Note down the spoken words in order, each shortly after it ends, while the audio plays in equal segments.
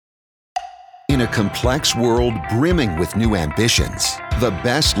In a complex world brimming with new ambitions, the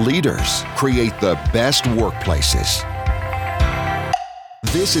best leaders create the best workplaces.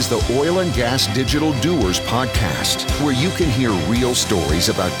 This is the Oil and Gas Digital Doers Podcast, where you can hear real stories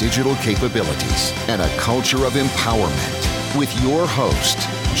about digital capabilities and a culture of empowerment with your host,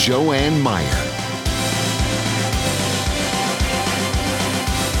 Joanne Meyer.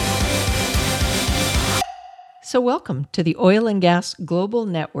 So welcome to the Oil and Gas Global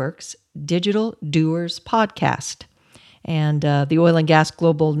Network's Digital Doers Podcast. And the Oil and Gas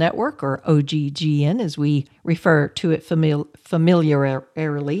Global Network, or OGGN, as we refer to it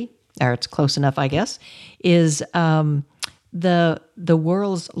familiarly, or it's close enough, I guess, is the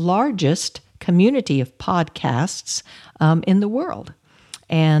world's largest community of podcasts in the world.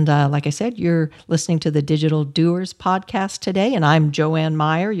 And like I said, you're listening to the Digital Doers Podcast today, and I'm Joanne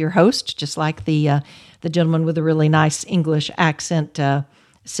Meyer, your host, just like the gentleman with a really nice English accent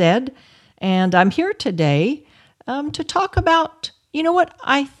said. And I'm here today to talk about, you know what,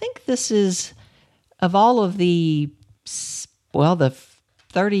 I think this is, of all of the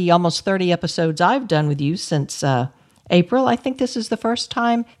 30, almost 30 episodes I've done with you since April, I think this is the first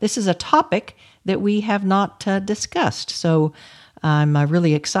time, this is a topic that we have not discussed. So I'm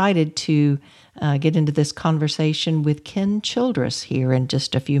really excited to get into this conversation with Ken Childress here in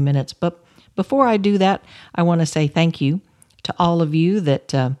just a few minutes. But before I do that, I want to say thank you to all of you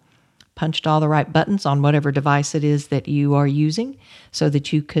that punched all the right buttons on whatever device it is that you are using so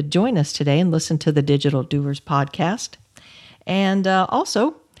that you could join us today and listen to the Digital Doers Podcast. And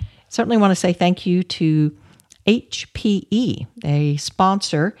also, certainly want to say thank you to HPE. They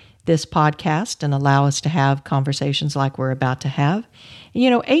sponsor this podcast and allow us to have conversations like we're about to have. And,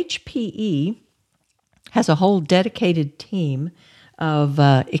 you know, HPE has a whole dedicated team of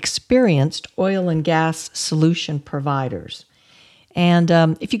experienced oil and gas solution providers. And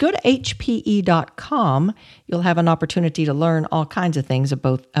if you go to hpe.com, you'll have an opportunity to learn all kinds of things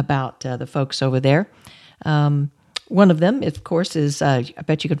about the folks over there. One of them, of course, is I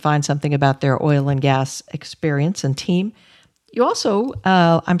bet you can find something about their oil and gas experience and team. You also,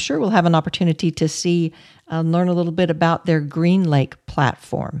 I'm sure, will have an opportunity to learn a little bit about their GreenLake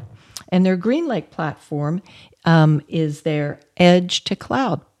platform. And their GreenLake platform is their edge to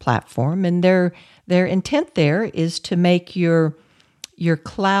cloud platform, and their intent there is to make your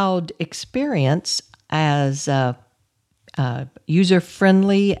cloud experience as user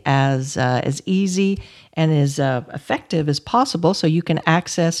friendly, as easy, and as effective as possible, so you can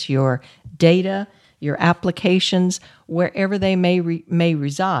access your data, your applications, wherever they may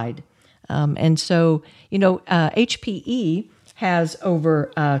reside. And so, you know, HPE has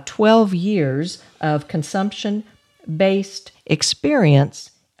over 12 years of consumption-based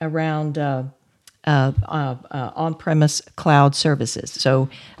experience around on-premise cloud services. So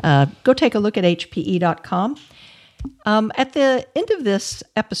go take a look at hpe.com. At the end of this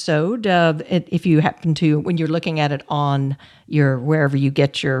episode, if you happen to, when you're looking at it on wherever you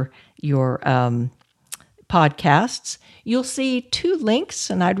get your podcasts, you'll see two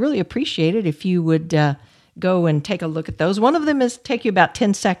links, and I'd really appreciate it if you would go and take a look at those. One of them take you about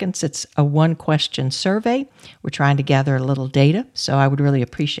 10 seconds. It's a one-question survey. We're trying to gather a little data, so I would really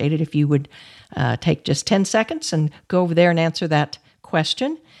appreciate it if you would take just 10 seconds and go over there and answer that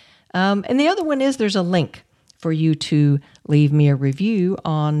question. And the other one is there's a link for you to leave me a review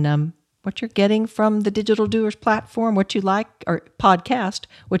on what you're getting from the Digital Doers platform, what you like, or podcast,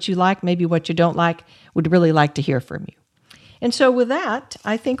 what you like, maybe what you don't like. Would really like to hear from you. And so with that,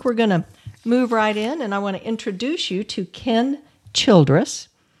 I think we're going to move right in, and I want to introduce you to Ken Childress,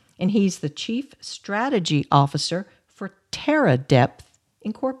 and he's the Chief Strategy Officer for TerraDepth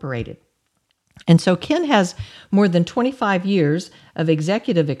Incorporated. And so Ken has more than 25 years of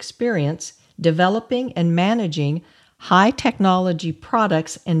executive experience developing and managing high-technology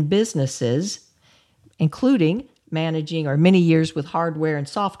products and businesses, including managing many years with hardware and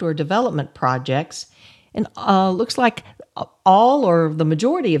software development projects. And looks like all or the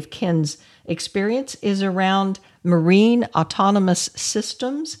majority of Ken's experience is around marine autonomous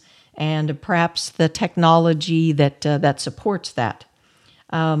systems and perhaps the technology that supports that.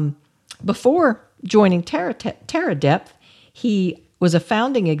 Before joining TerraDepth, he was a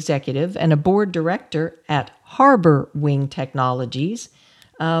founding executive and a board director at Harbor Wing Technologies,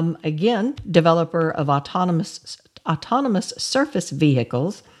 again, developer of autonomous surface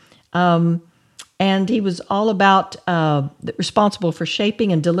vehicles. And he was all about responsible for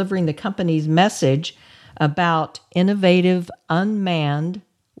shaping and delivering the company's message about innovative unmanned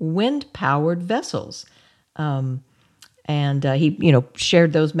wind-powered vessels. And he,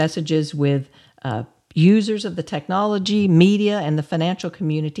 shared those messages with users of the technology, media, and the financial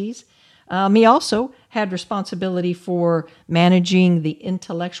communities. He also had responsibility for managing the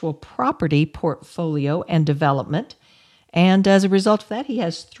intellectual property portfolio and development. And as a result of that, he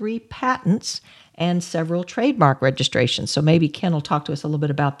has 3 patents and several trademark registrations. So maybe Ken will talk to us a little bit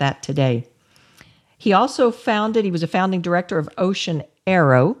about that today. He also he was a founding director of Ocean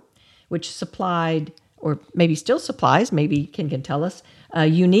Aero, which supplied, or maybe still supplies, maybe Ken can tell us,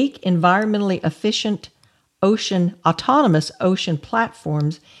 unique, environmentally efficient autonomous ocean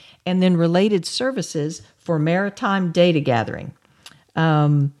platforms, and then related services for maritime data gathering.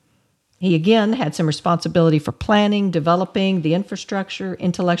 He again had some responsibility for planning, developing the infrastructure,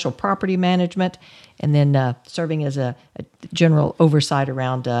 intellectual property management, and then serving as a general oversight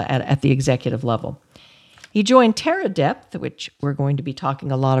around at the executive level. He joined TerraDepth, which we're going to be talking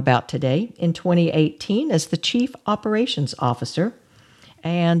a lot about today, in 2018 as the Chief Operations Officer,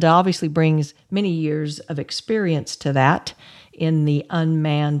 and obviously brings many years of experience to that in the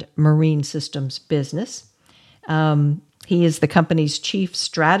unmanned marine systems business. He is the company's Chief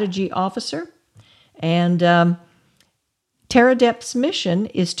Strategy Officer, and TerraDepth's mission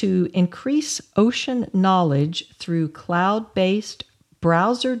is to increase ocean knowledge through cloud-based,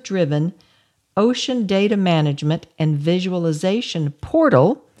 browser-driven ocean data management and visualization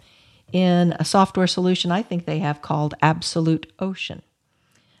portal in a software solution I think they have called Absolute Ocean.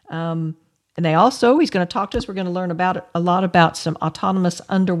 And he's going to talk to us. We're going to learn a lot about some autonomous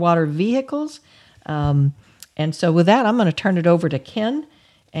underwater vehicles. And so with that, I'm going to turn it over to Ken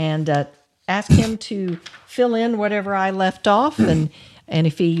and ask him to fill in whatever I left off. And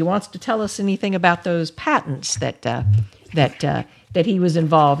if he wants to tell us anything about those patents that he was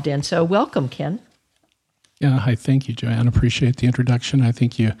involved in. So welcome, Ken. Yeah, hi. Thank you, Joanne. Appreciate the introduction. I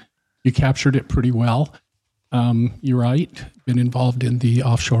think you captured it pretty well. You're right. Been involved in the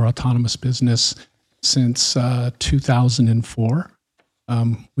offshore autonomous business since 2004.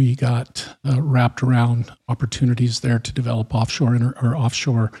 We got wrapped around opportunities there to develop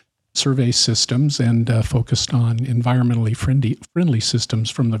offshore survey systems and focused on environmentally friendly systems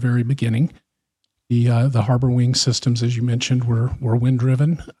from the very beginning. The Harbor Wing systems, as you mentioned, were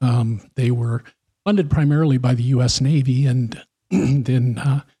wind-driven. They were funded primarily by the U.S. Navy, and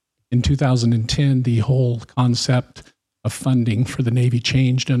then in 2010, the whole concept of funding for the Navy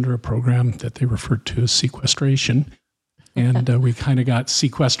changed under a program that they referred to as sequestration. And we kind of got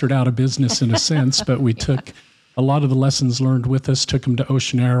sequestered out of business in a sense, but we took a lot of the lessons learned with us, took them to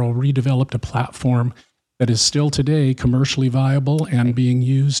Ocean Aero, redeveloped a platform that is still today commercially viable and being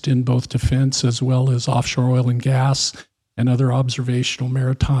used in both defense as well as offshore oil and gas and other observational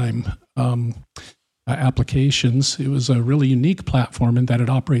maritime applications. It was a really unique platform in that it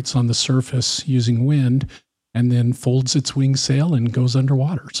operates on the surface using wind and then folds its wing sail and goes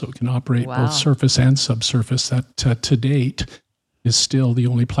underwater. So it can operate both surface and subsurface. That to date is still the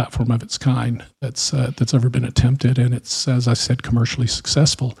only platform of its kind that's ever been attempted, and it's, as I said, commercially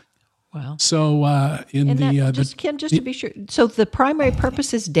successful. Wow. So Ken, just to be sure, so the primary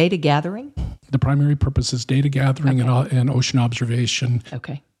purpose is data gathering? The primary purpose is data gathering and ocean observation.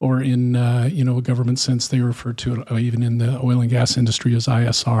 Okay. Or in a government sense, they refer to it even in the oil and gas industry as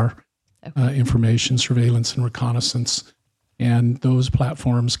ISR, information, surveillance, and reconnaissance. And those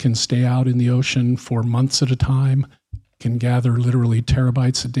platforms can stay out in the ocean for months at a time, can gather literally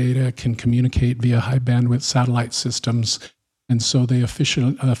terabytes of data, can communicate via high bandwidth satellite systems. And so they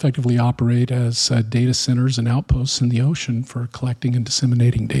effectively operate as data centers and outposts in the ocean for collecting and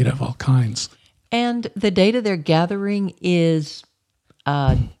disseminating data of all kinds. And the data they're gathering is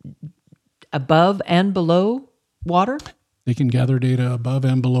above and below water? They can gather data above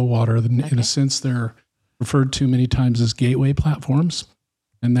and below water. In a sense, they're referred to many times as gateway platforms.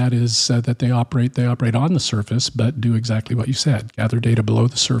 And that is that they operate on the surface, but do exactly what you said, gather data below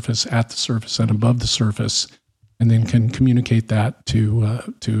the surface, at the surface, and above the surface, and then can communicate that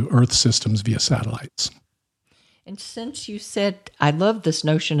to Earth systems via satellites. And since you said, I love this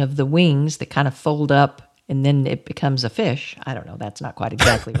notion of the wings that kind of fold up and then it becomes a fish. I don't know, that's not quite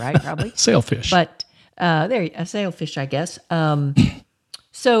exactly right, probably. Sailfish. But a sailfish, I guess.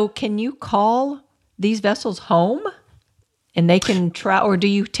 So can you call these vessels home and they can try, or do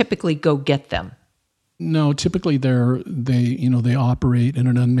you typically go get them? No, typically they operate in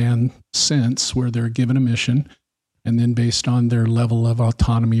an unmanned sense where they're given a mission, and then based on their level of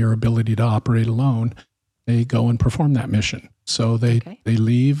autonomy or ability to operate alone, they go and perform that mission. So they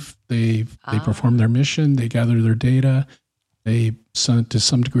leave, they perform their mission, they gather their data, they to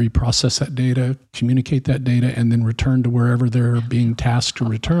some degree process that data, communicate that data, and then return to wherever they're being tasked to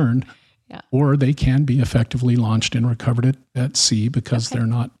return. Yeah. Or they can be effectively launched and recovered at sea because they're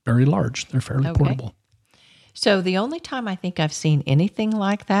not very large. They're fairly portable. So the only time I think I've seen anything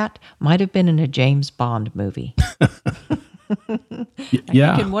like that might have been in a James Bond movie.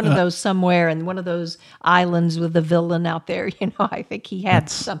 Yeah. In one of those somewhere, in one of those islands with the villain out there, I think he had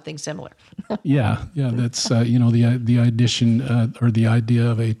something similar. Yeah. That's the addition or the idea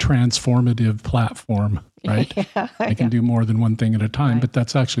of a transformative platform, right? They can do more than one thing at a time, but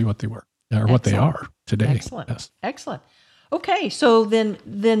that's actually what they were, or what they are today. Excellent. Yes. Excellent. Okay, so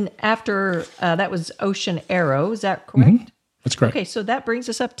then after that was Ocean Aero, is that correct? Mm-hmm. That's correct. Okay, so that brings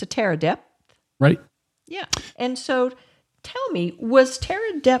us up to Terra Depth. Right. Yeah, and so tell me, was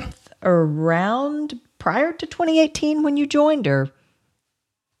Terra Depth around prior to 2018 when you joined, or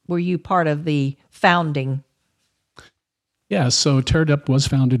were you part of the founding? Yeah, so Terra Depth was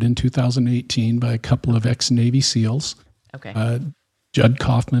founded in 2018 by a couple of ex-Navy SEALs, Okay. Judd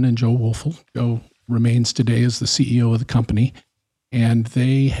Kaufman and Joe Wolfel. Joe remains today as the CEO of the company. And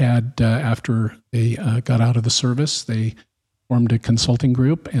they had, after they got out of the service, they formed a consulting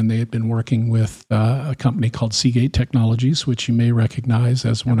group, and they had been working with a company called Seagate Technologies, which you may recognize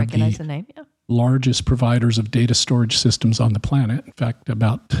as one of the name. Yeah. largest providers of data storage systems on the planet. In fact,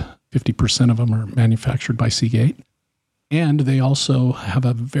 about 50% of them are manufactured by Seagate. And they also have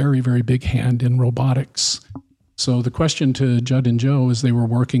a very, very big hand in robotics. So the question to Judd and Joe, as they were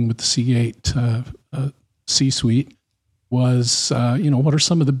working with the Seagate C-suite, was, what are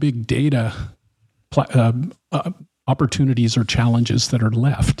some of the big data opportunities or challenges that are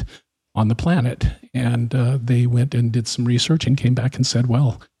left on the planet? And they went and did some research and came back and said,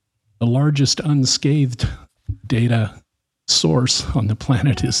 well, the largest unscathed data source on the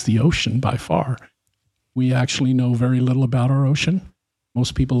planet is the ocean by far. We actually know very little about our ocean.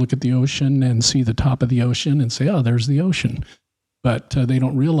 Most people look at the ocean and see the top of the ocean and say, oh, there's the ocean. But they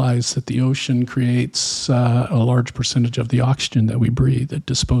don't realize that the ocean creates a large percentage of the oxygen that we breathe. It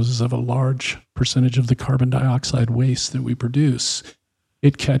disposes of a large percentage of the carbon dioxide waste that we produce.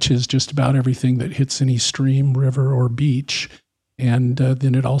 It catches just about everything that hits any stream, river, or beach. And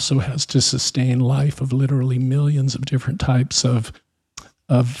then it also has to sustain life of literally millions of different types of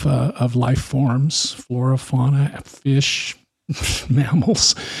life forms, flora, fauna, fish,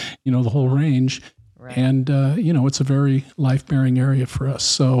 mammals, the whole range. Right. And, it's a very life-bearing area for us.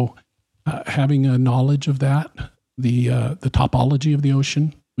 So having a knowledge of that, the topology of the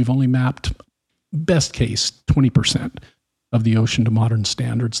ocean, we've only mapped, best case, 20% of the ocean to modern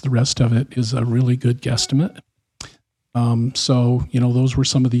standards. The rest of it is a really good guesstimate. So, those were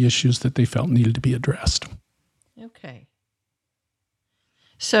some of the issues that they felt needed to be addressed. Okay.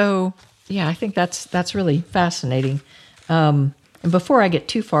 So, yeah, I think that's really fascinating. And before I get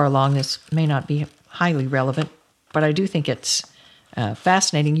too far along, this may not be highly relevant, but I do think it's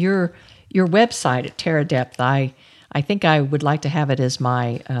fascinating. Your website at Terra Depth, I think I would like to have it as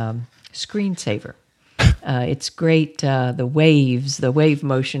my screensaver. It's great, the waves, the wave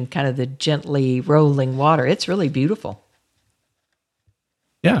motion, kind of the gently rolling water. It's really beautiful.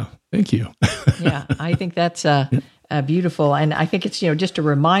 Yeah, thank you. Yeah, I think that's beautiful. And I think it's, just a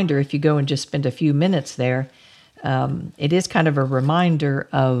reminder, if you go and just spend a few minutes there, it is kind of a reminder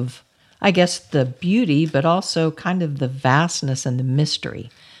of, I guess, the beauty, but also kind of the vastness and the mystery.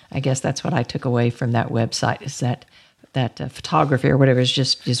 I guess that's what I took away from that website, is that photography or whatever is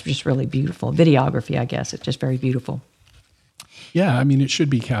just really beautiful. Videography, I guess, it's just very beautiful. Yeah, I mean, it should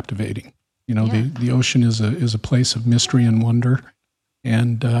be captivating. The ocean is a place of mystery and wonder.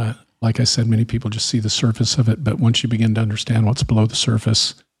 And like I said, many people just see the surface of it, but once you begin to understand what's below the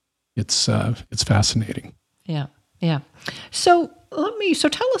surface, it's fascinating. Yeah. So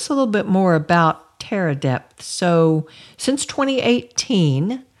tell us a little bit more about Terra Depth. So since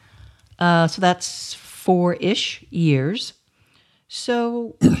 2018, so that's 4-ish years.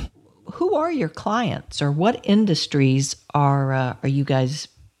 So who are your clients, or what industries are you guys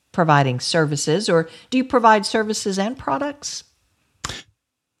providing services, or do you provide services and products?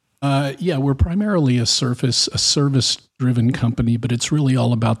 Yeah, we're primarily a service-driven company, but it's really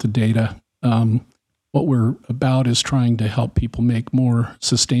all about the data. What we're about is trying to help people make more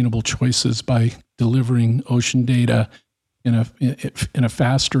sustainable choices by delivering ocean data in a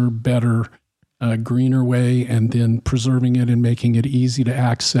faster, better, greener way, and then preserving it and making it easy to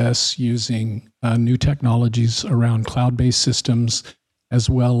access using new technologies around cloud-based systems, as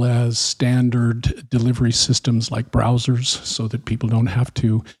well as standard delivery systems like browsers, so that people don't have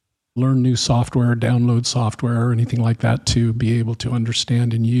to learn new software, download software, or anything like that to be able to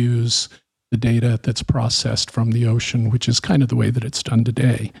understand and use the data that's processed from the ocean, which is kind of the way that it's done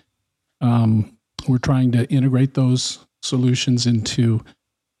today. We're trying to integrate those solutions into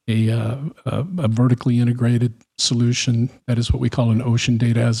a vertically integrated solution. That is what we call an ocean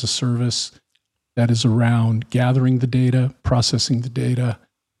data as a service that is around gathering the data, processing the data,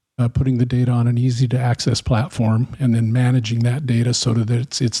 putting the data on an easy-to-access platform, and then managing that data so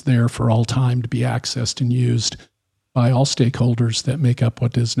that it's there for all time to be accessed and used by all stakeholders that make up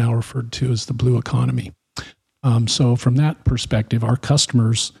what is now referred to as the blue economy. So from that perspective, our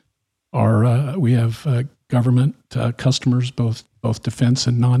customers are, we have government customers, both defense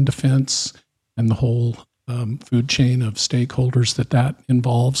and non-defense, and the whole food chain of stakeholders that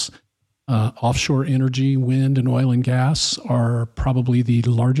involves. Offshore energy, wind, and oil and gas are probably the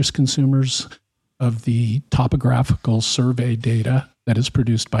largest consumers of the topographical survey data that is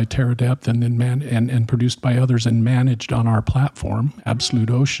produced by TerraDepth and then produced by others and managed on our platform, Absolute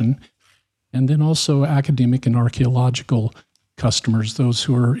Ocean. And then also academic and archaeological customers, those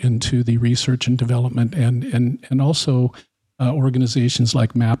who are into the research and development, and also organizations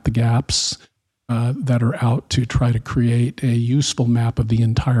like Map the Gaps, that are out to try to create a useful map of the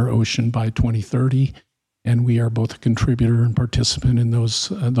entire ocean by 2030, and we are both a contributor and participant in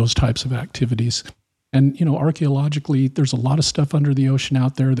those types of activities. And archaeologically, there's a lot of stuff under the ocean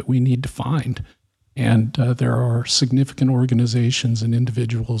out there that we need to find, and there are significant organizations and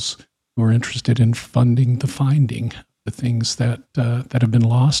individuals who are interested in funding the finding, the things that have been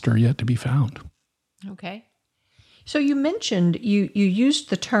lost or yet to be found. Okay. So you mentioned you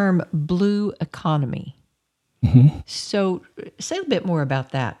used the term blue economy. Mm-hmm. So say a bit more about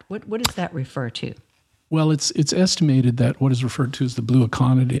that. What does that refer to? Well, it's estimated that what is referred to as the blue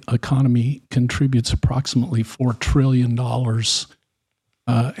economy contributes approximately $4 trillion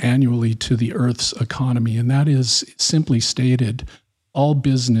annually to the Earth's economy, and that is, simply stated, all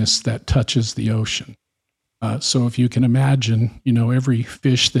business that touches the ocean. So if you can imagine, every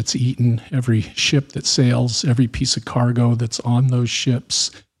fish that's eaten, every ship that sails, every piece of cargo that's on those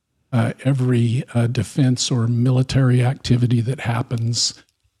ships, every defense or military activity that happens,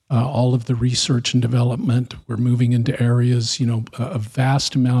 all of the research and development, we're moving into areas, a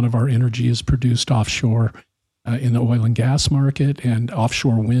vast amount of our energy is produced offshore in the oil and gas market, and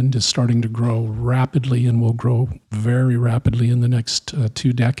offshore wind is starting to grow rapidly and will grow very rapidly in the next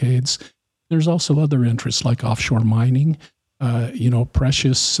 2 decades. There's also other interests like offshore mining,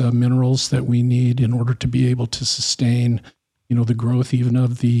 precious minerals that we need in order to be able to sustain, the growth even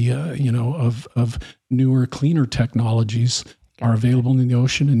of the, of newer, cleaner technologies are available in the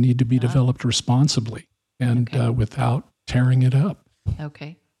ocean and need to be developed responsibly and without tearing it up.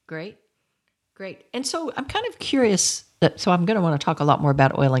 Okay, great. And so I'm kind of curious, so I'm going to want to talk a lot more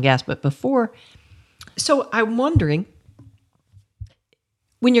about oil and gas, but so I'm wondering,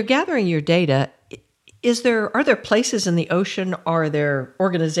 when you're gathering your data, are there places in the ocean, are there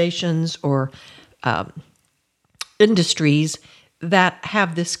organizations or industries that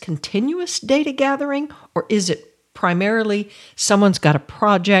have this continuous data gathering, or is it primarily someone's got a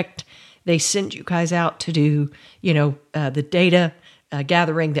project, they send you guys out to do, the data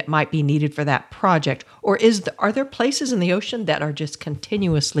gathering that might be needed for that project, or are there places in the ocean that are just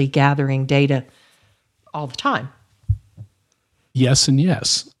continuously gathering data all the time? Yes and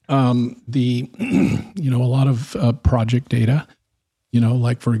yes. A lot of project data,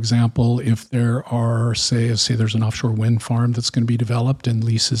 like for example, if there are, say there's an offshore wind farm that's going to be developed and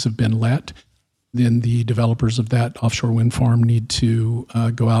leases have been let, then the developers of that offshore wind farm need to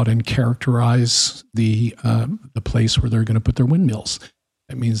go out and characterize the place where they're going to put their windmills.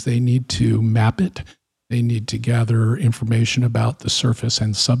 That means they need to map it. They need to gather information about the surface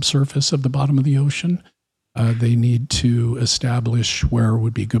and subsurface of the bottom of the ocean. They need to establish where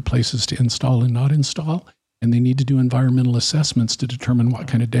would be good places to install and not install. And they need to do environmental assessments to determine what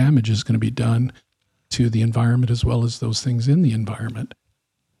kind of damage is going to be done to the environment as well as those things in the environment.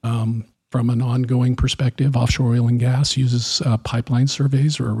 From an ongoing perspective, offshore oil and gas uses pipeline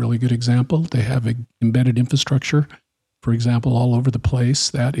surveys are a really good example. They have embedded infrastructure, for example, all over the place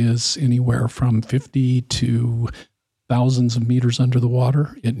that is anywhere from 50 to thousands of meters under the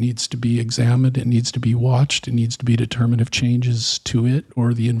water. It needs to be examined. It needs to be watched. It needs to be determined if changes to it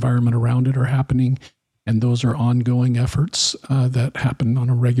or the environment around it are happening. And those are ongoing efforts that happen on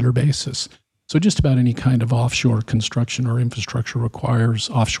a regular basis. So just about any kind of offshore construction or infrastructure requires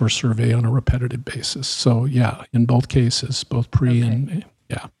offshore survey on a repetitive basis. So yeah, in both cases, both and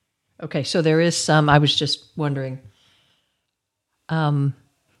yeah. Okay, so there is some, I was just wondering. And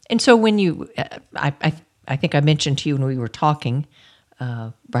so when you, I think I mentioned to you when we were talking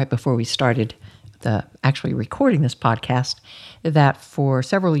right before we started actually recording this podcast, that for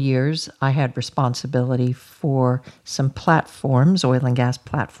several years I had responsibility for some platforms, oil and gas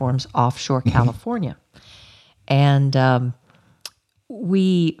platforms offshore California. And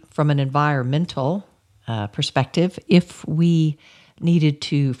we, from an environmental perspective, if we needed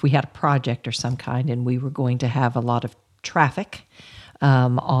to, if we had a project or some kind, and we were going to have a lot of traffic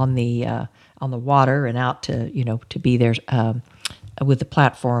on the water and out to be there with the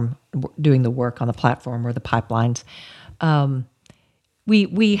platform, doing the work on the platform or the pipelines,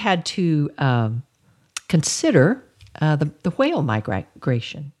 we had to consider the whale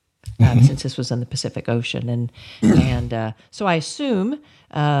migration. Since this was in the Pacific Ocean, and so I assume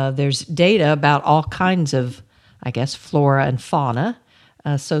there's data about all kinds of, I guess, flora and fauna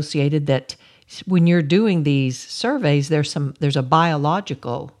associated. That when you're doing these surveys, there's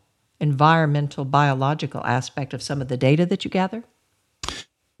a environmental biological aspect of some of the data that you gather.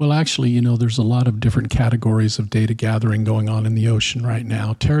 Well, actually, there's a lot of different categories of data gathering going on in the ocean right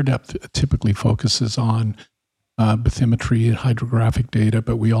now. TerraDepth typically focuses on bathymetry and hydrographic data,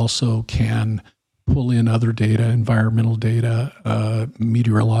 but we also can pull in other data, environmental data,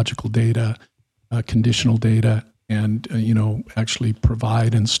 meteorological data, conditional data, and actually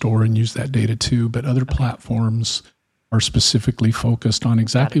provide and store and use that data too. But other platforms are specifically focused on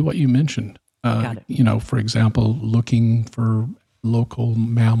exactly what you mentioned. For example, looking for local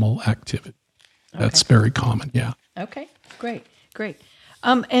mammal activity. That's very common. Yeah. Okay. Great.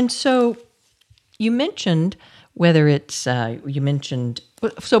 And so you mentioned. Whether it's,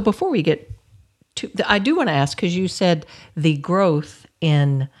 so before we get to, I do want to ask, because you said the growth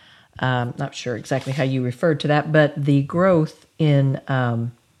in, not sure exactly how you referred to that, but the growth in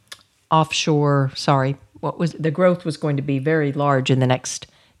offshore, the growth was going to be very large in the next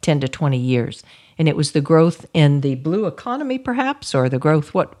 10 to 20 years. And it was the growth in the blue economy, perhaps, or the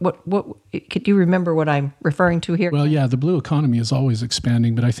growth, what, could you remember what I'm referring to here? Well, yeah, the blue economy is always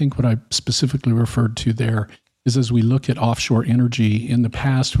expanding, but I think what I specifically referred to there is as we look at offshore energy, in the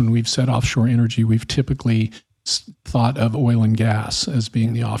past, when we've said offshore energy, we've typically thought of oil and gas as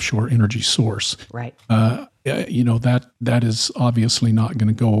being the offshore energy source. Right. That is obviously not going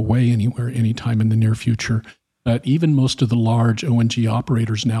to go away anywhere anytime in the near future. But even most of the large ONG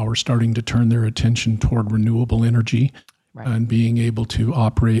operators now are starting to turn their attention toward renewable energy and being able to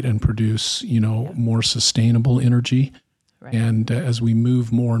operate and produce, more sustainable energy. Right. And as we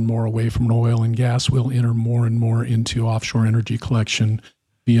move more and more away from oil and gas, we'll enter more and more into offshore energy collection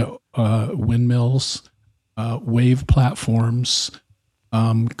via windmills, wave platforms,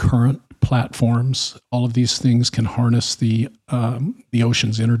 current platforms. All of these things can harness the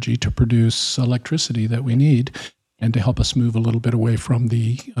ocean's energy to produce electricity that we need and to help us move a little bit away from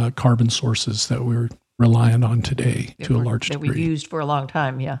the carbon sources that we're reliant on today to a large degree. That we've used for a long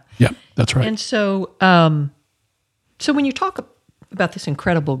time, yeah. Yeah, that's right. And so... So when you talk about this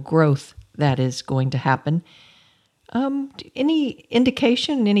incredible growth that is going to happen, any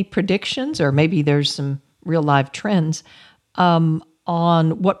indication, any predictions, or maybe there's some real live trends on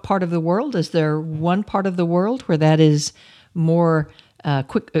what part of the world? Is there one part of the world where that is more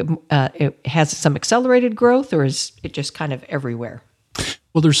quick, it has some accelerated growth, or is it just kind of everywhere?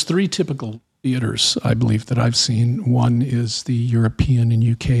 Well, there's three typical theaters, I believe, that I've seen. One is the European and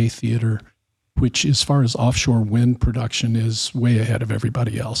UK theater, which as far as offshore wind production is way ahead of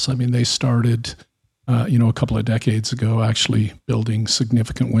everybody else. I mean, they started, a couple of decades ago, actually building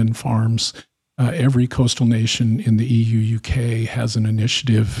significant wind farms. Every coastal nation in the EU, UK has an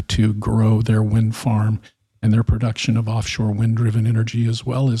initiative to grow their wind farm and their production of offshore wind-driven energy, as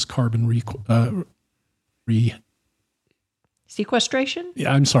well as carbon sequestration?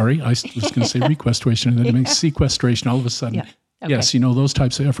 Yeah, I'm sorry. I was going to say requestration, and then it makes sequestration all of a sudden. Yeah. Okay. Yes, those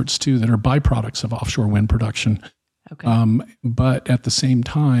types of efforts too that are byproducts of offshore wind production. Okay. But at the same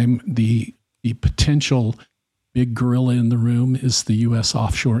time, the potential big gorilla in the room is the U.S.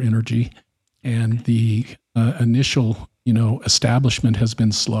 offshore energy, and the initial, establishment has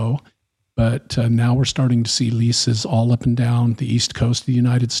been slow. But now we're starting to see leases all up and down the east coast of the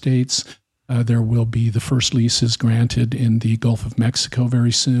United States. There will be the first leases granted in the Gulf of Mexico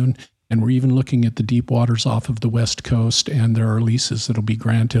very soon. And we're even looking at the deep waters off of the West Coast, and there are leases that will be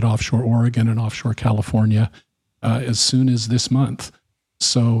granted offshore Oregon and offshore California as soon as this month.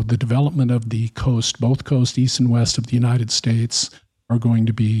 So the development of the coast, both coast, east and west of the United States, are going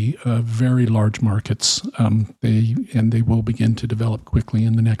to be very large markets. They will begin to develop quickly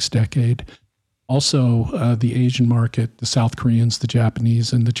in the next decade. Also, the Asian market, the South Koreans, the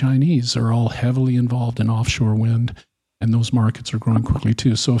Japanese, and the Chinese are all heavily involved in offshore wind. And those markets are growing quickly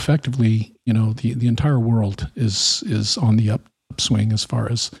too. So effectively, the entire world is on the upswing as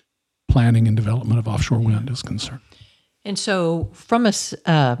far as planning and development of offshore wind is concerned. And so from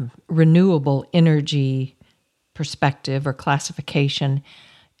a renewable energy perspective or classification,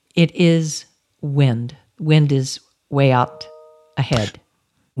 it is wind. Wind is way out ahead.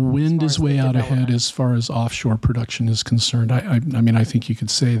 Wind is as the way out ahead development? as far as offshore production is concerned. I mean, I think you could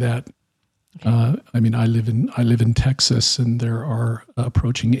say that. I mean, I live in Texas, and there are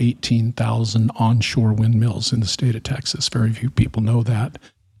approaching 18,000 onshore windmills in the state of Texas. Very few people know that.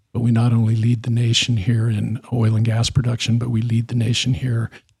 But we not only lead the nation here in oil and gas production, but we lead the nation here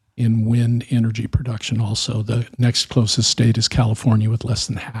in wind energy production also. The next closest state is California with less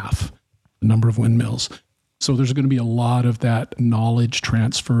than half the number of windmills. So there's going to be a lot of that knowledge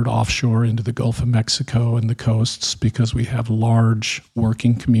transferred offshore into the Gulf of Mexico and the coasts, because we have large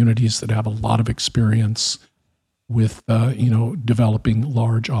working communities that have a lot of experience with, developing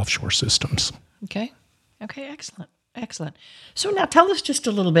large offshore systems. Okay. Excellent. So now tell us just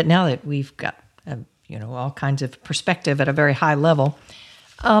a little bit, now that we've got, all kinds of perspective at a very high level.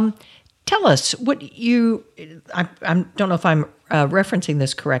 Tell us what I don't know if I'm referencing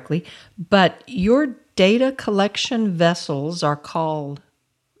this correctly, but your data collection vessels are called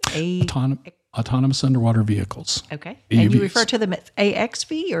autonomous underwater vehicles. Okay. AUVs. And you refer to them as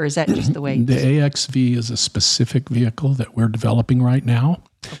AXV, or is that just the way? The AXV is a specific vehicle that we're developing right now.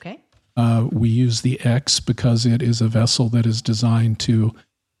 Okay. We use the X because it is a vessel that is designed to,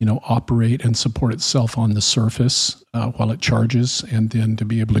 operate and support itself on the surface while it charges, and then to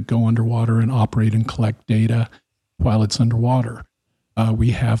be able to go underwater and operate and collect data while it's underwater. We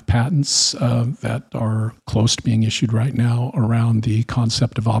have patents that are close to being issued right now around the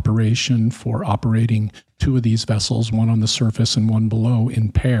concept of operation for operating two of these vessels, one on the surface and one below,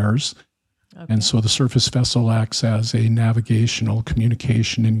 in pairs. Okay. And so the surface vessel acts as a navigational,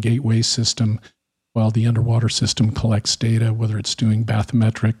 communication, and gateway system, while the underwater system collects data, whether it's doing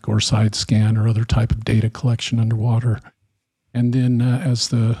bathymetric or side scan or other type of data collection underwater. And then as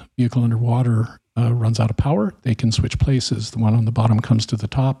the vehicle underwater runs out of power, they can switch places. The one on the bottom comes to the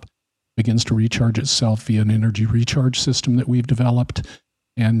top, begins to recharge itself via an energy recharge system that we've developed,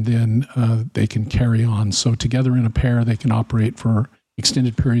 and then they can carry on. So together in a pair, they can operate for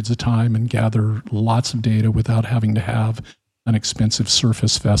extended periods of time and gather lots of data without having to have an expensive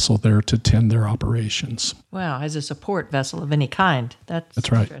surface vessel there to tend their operations. Wow, as a support vessel of any kind.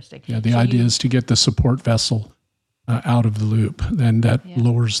 That's right. Interesting. Yeah, the idea is to get the support vessel out of the loop, then that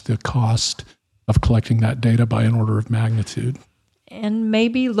lowers the cost of collecting that data by an order of magnitude. And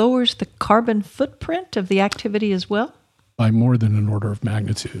maybe lowers the carbon footprint of the activity as well? By more than an order of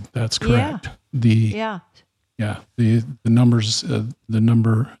magnitude. That's correct. Yeah. The numbers, the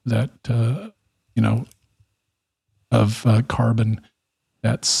number that, of carbon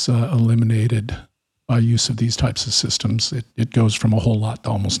that's eliminated by use of these types of systems, it goes from a whole lot to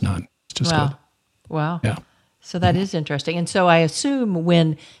almost none. It's just good. Wow. Yeah. So that is interesting. And so I assume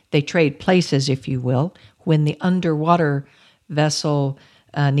when they trade places, if you will, when the underwater vessel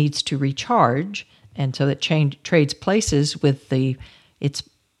needs to recharge, and so that trades places with its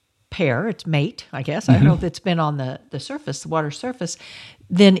pair, its mate, I guess. I don't know if it's been on the surface, the water surface,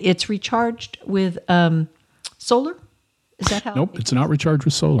 then it's recharged with solar? Is that how? Nope, it's not recharged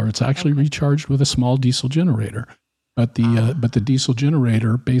with solar. It's actually recharged with a small diesel generator. But the diesel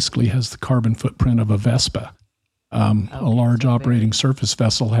generator basically has the carbon footprint of a Vespa. A large operating surface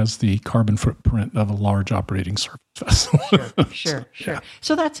vessel has the carbon footprint of a large operating surface vessel. Sure.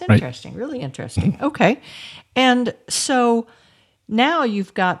 So that's interesting, really interesting. Okay. And so now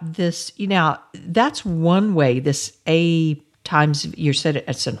you've got this, that's one way, this A times, you said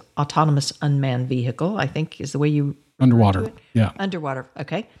it's an autonomous unmanned vehicle, I think is the way you... Underwater, yeah. Underwater,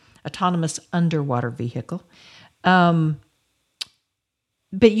 okay. Autonomous underwater vehicle. But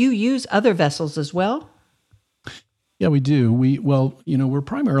you use other vessels as well? Yeah, we do. We're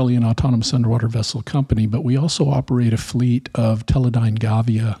primarily an autonomous underwater vessel company, but we also operate a fleet of Teledyne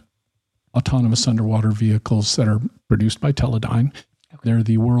Gavia autonomous underwater vehicles that are produced by Teledyne. Okay. They're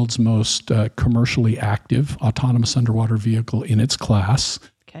the world's most commercially active autonomous underwater vehicle in its class.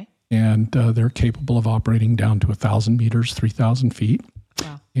 Okay. And they're capable of operating down to 1,000 meters, 3,000 feet.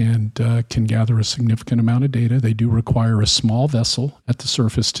 Wow. And can gather a significant amount of data. They do require a small vessel at the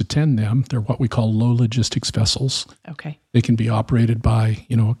surface to tend them. They're what we call low logistics vessels. Okay. They can be operated by,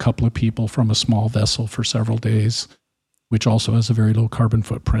 a couple of people from a small vessel for several days, which also has a very low carbon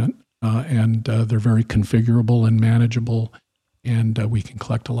footprint. And they're very configurable and manageable. And we can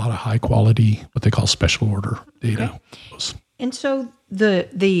collect a lot of high quality, what they call special order data. Okay. And so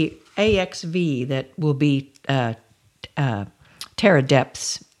the AXV that will be Terra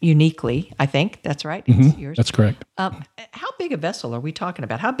Depths uniquely, I think. That's right. It's yours. That's correct. How big a vessel are we talking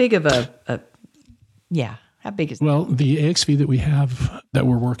about? How big of how big is that? Well, the AXV that we have that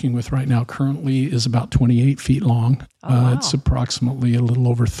we're working with right now currently is about 28 feet long. Oh, wow. It's approximately a little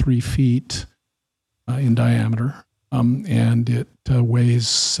over 3 feet in diameter. and it weighs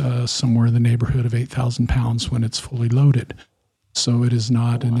somewhere in the neighborhood of 8,000 pounds when it's fully loaded. So it is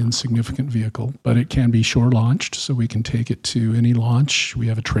not an insignificant vehicle, but it can be shore launched, so we can take it to any launch. We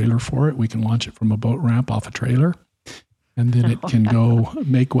have a trailer for it. We can launch it from a boat ramp off a trailer, and then it can go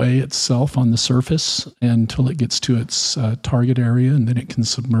make way itself on the surface until it gets to its target area, and then it can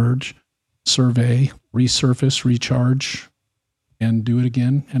submerge, survey, resurface, recharge, and do it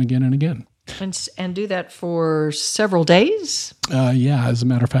again and again and again. And do that for several days? Yeah, as a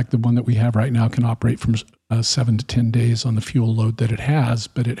matter of fact, the one that we have right now can operate from 7 to 10 days on the fuel load that it has,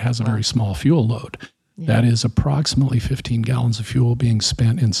 but it has a very small fuel load. Yeah. That is approximately 15 gallons of fuel being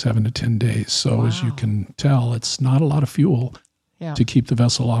spent in 7 to 10 days. So as you can tell, it's not a lot of fuel to keep the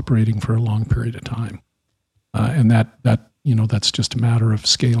vessel operating for a long period of time. And that's just a matter of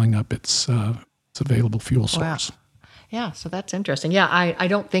scaling up its available fuel source. Wow. Yeah, so that's interesting. Yeah, I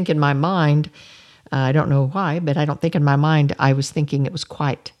don't think in my mind, I don't know why, but I don't think in my mind I was thinking it was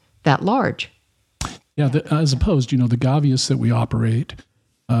quite that large. Yeah, as opposed, the Gavias that we operate,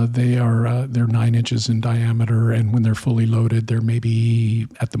 they're 9 inches in diameter, and when they're fully loaded, they're maybe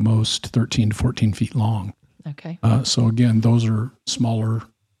at the most 13 to 14 feet long. Okay. So again, those are smaller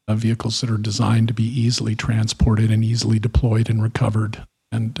vehicles that are designed to be easily transported and easily deployed and recovered.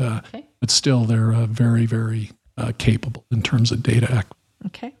 And but still, they're very, very capable in terms of data.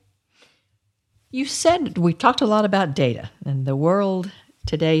 Okay. You said we talked a lot about data, and the world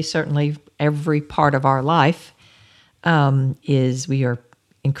today, certainly every part of our life, we are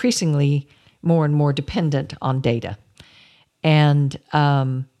increasingly more and more dependent on data. And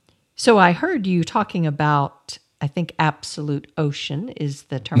so I heard you talking about, I think Absolute Ocean is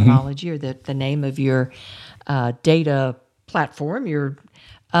the terminology or the name of your data platform.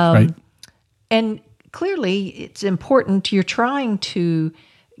 Right. And clearly it's important. You're trying to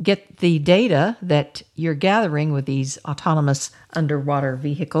get the data that you're gathering with these autonomous underwater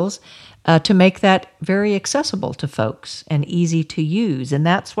vehicles to make that very accessible to folks and easy to use. And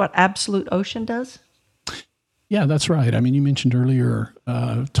that's what Absolute Ocean does? Yeah, that's right. I mean, you mentioned earlier,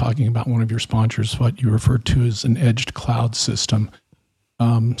 talking about one of your sponsors, what you referred to as an edged cloud system.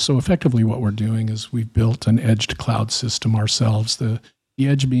 So effectively what we're doing is we've built an edged cloud system ourselves, the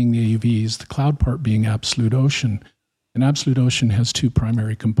edge being the AVs, the cloud part being Absolute Ocean. And Absolute Ocean has 2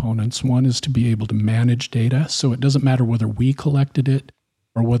 primary components. One is to be able to manage data, so it doesn't matter whether we collected it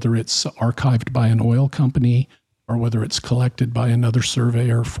or whether it's archived by an oil company or whether it's collected by another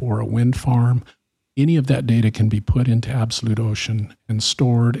surveyor for a wind farm. Any of that data can be put into Absolute Ocean and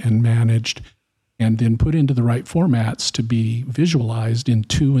stored and managed and then put into the right formats to be visualized in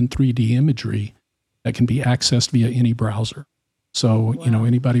 2 and 3D imagery that can be accessed via any browser. So,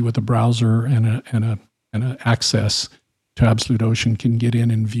 anybody with a browser and an access to Absolute Ocean can get in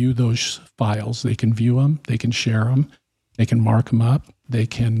and view those files. They can view them, they can share them, they can mark them up, they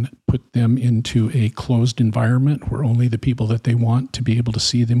can put them into a closed environment where only the people that they want to be able to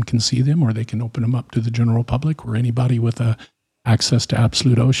see them can see them, or they can open them up to the general public where anybody with access to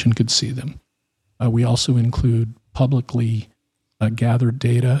Absolute Ocean could see them. We also include publicly gathered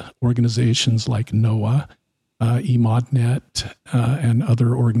data. Organizations like NOAA, EMODNet, and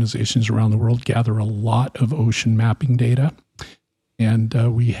other organizations around the world gather a lot of ocean mapping data. And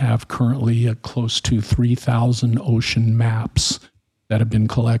we have currently close to 3,000 ocean maps that have been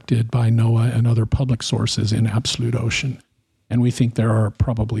collected by NOAA and other public sources in Absolute Ocean. And we think there are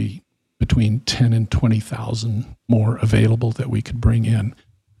probably between 10 and 20,000 more available that we could bring in,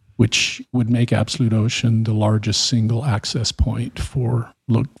 which would make Absolute Ocean the largest single access point for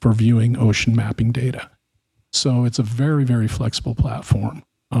viewing ocean mapping data. So it's a very, very flexible platform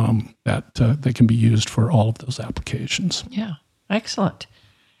that can be used for all of those applications. Yeah, excellent.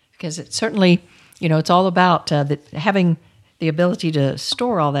 Because it's certainly, it's all about having the ability to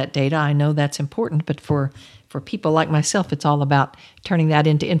store all that data. I know that's important, but for people like myself, it's all about turning that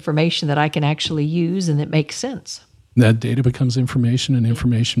into information that I can actually use and that makes sense. That data becomes information, and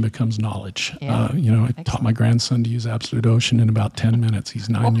information becomes knowledge. Yeah. I taught my grandson to use Absolute Ocean in about 10 minutes. He's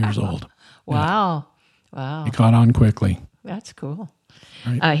 9 years old. Wow. Yeah. Wow. He caught on quickly. That's cool.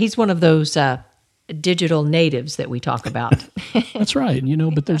 Right. He's one of those digital natives that we talk about. That's right.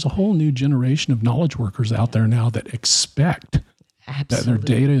 But there's a whole new generation of knowledge workers out there now that expect that their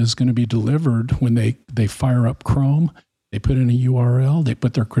data is going to be delivered when they fire up Chrome, they put in a URL, they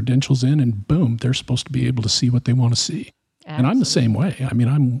put their credentials in, and boom, they're supposed to be able to see what they want to see. Absolutely. And I'm the same way. I mean,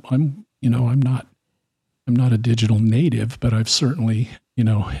 I'm not a digital native, but I've certainly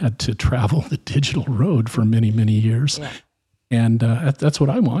had to travel the digital road for many, many years. Yeah. And that's what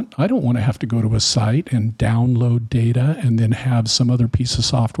I want. I don't want to have to go to a site and download data and then have some other piece of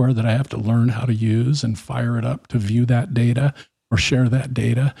software that I have to learn how to use and fire it up to view that data or share that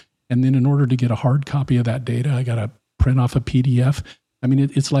data. And then in order to get a hard copy of that data, I got to print off a PDF. I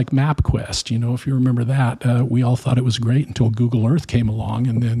mean, it's like MapQuest. If you remember that, we all thought it was great until Google Earth came along.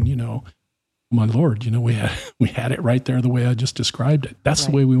 And then, my Lord, we had it right there the way I just described it. That's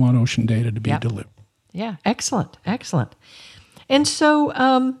the way we want ocean data to be delivered. Yeah, excellent. And so,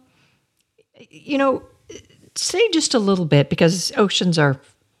 say just a little bit, because oceans are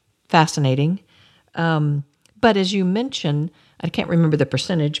fascinating. But as you mentioned, I can't remember the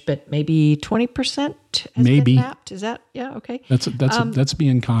percentage, but maybe 20% has been mapped. Is that, okay. That's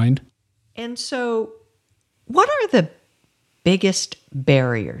being kind. And so what are the biggest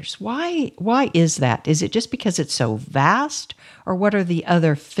barriers? Why is that? Is it just because it's so vast, or what are the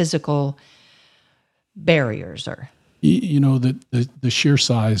other physical barriers? Or the sheer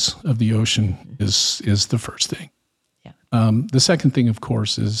size of the ocean is the first thing. Yeah. The second thing, of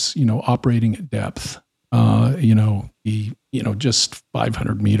course, is operating at depth. Just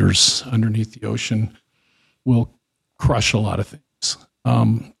 500 meters underneath the ocean will crush a lot of things.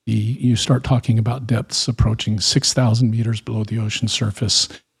 You start talking about depths approaching 6,000 meters below the ocean surface,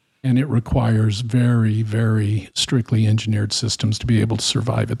 and it requires very, very strictly engineered systems to be able to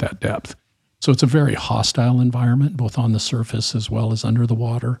survive at that depth. So it's a very hostile environment, both on the surface as well as under the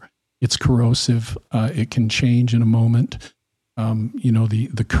water. It's corrosive. It can change in a moment.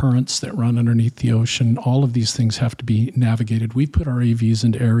 The currents that run underneath the ocean, all of these things have to be navigated. We put our AVs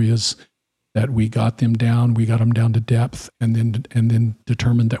into areas that we got them down to depth, and then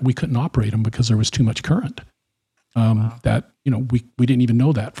determined that we couldn't operate them because there was too much current. That we didn't even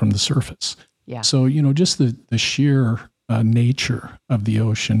know that from the surface. Yeah. So just the sheer nature of the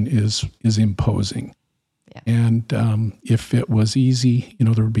ocean is imposing. Yeah. And if it was easy,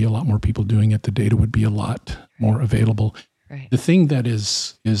 there would be a lot more people doing it. The data would be a lot more available. Right. The thing that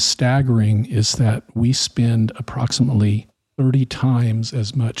is staggering is that we spend approximately 30 times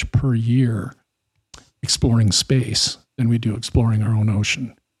as much per year exploring space than we do exploring our own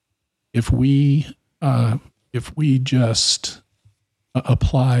ocean. If we just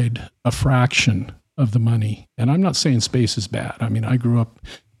applied a fraction of the money, and I'm not saying space is bad. I mean, I grew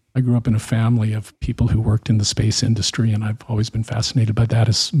up in a family of people who worked in the space industry, and I've always been fascinated by that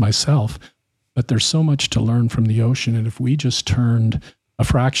as myself. But there's so much to learn from the ocean, and if we just turned a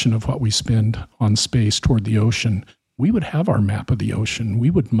fraction of what we spend on space toward the ocean, we would have our map of the ocean. We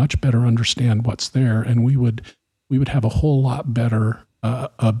would much better understand what's there, and we would have a whole lot better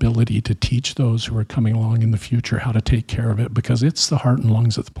ability to teach those who are coming along in the future how to take care of it, because it's the heart and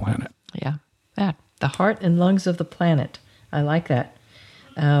lungs of the planet. Yeah, the heart and lungs of the planet. I like that.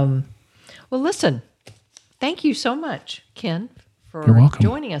 Well, listen, thank you so much, Ken, for You're welcome.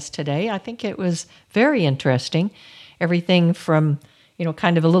 Joining us today. I think it was very interesting. Everything from,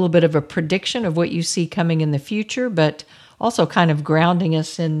 kind of a little bit of a prediction of what you see coming in the future, but also kind of grounding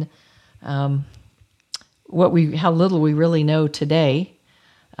us in how little we really know today.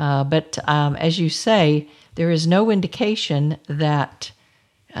 But as you say, there is no indication that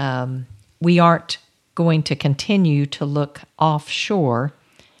we aren't going to continue to look offshore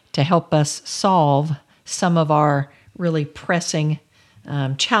to help us solve some of our really pressing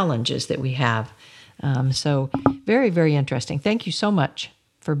challenges that we have. So very, very interesting. Thank you so much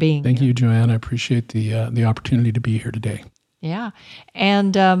for being here. Thank you, Joanne. I appreciate the opportunity to be here today. Yeah.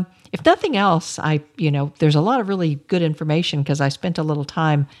 And if nothing else, there's a lot of really good information because I spent a little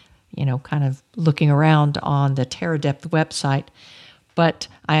time, kind of looking around on the TerraDepth website. But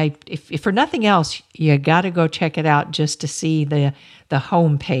if for nothing else, you got to go check it out just to see the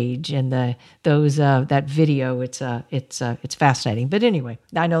home page and that video. It's fascinating. But anyway,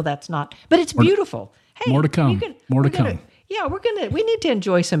 I know that's not, but it's beautiful. Hey, more to come. More to come. Yeah, we need to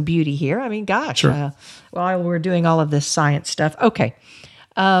enjoy some beauty here. I mean, gosh, sure. While we're doing all of this science stuff. Okay.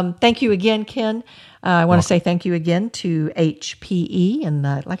 Thank you again, Ken. I want to say thank you again to HPE. And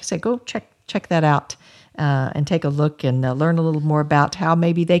like I said, go check that out and take a look and learn a little more about how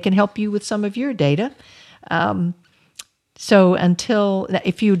maybe they can help you with some of your data. So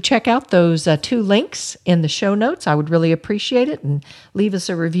if you check out those 2 links in the show notes, I would really appreciate it. And leave us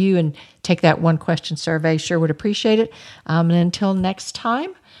a review and take that 1-question survey. Sure would appreciate it. And until next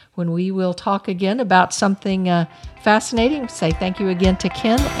time, when we will talk again about something fascinating, say thank you again to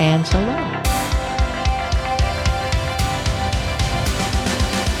Ken, and so long.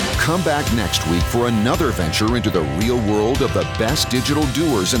 Come back next week for another venture into the real world of the best digital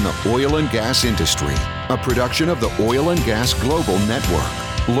doers in the oil and gas industry, a production of the Oil and Gas Global Network.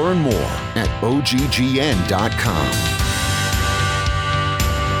 Learn more at oggn.com.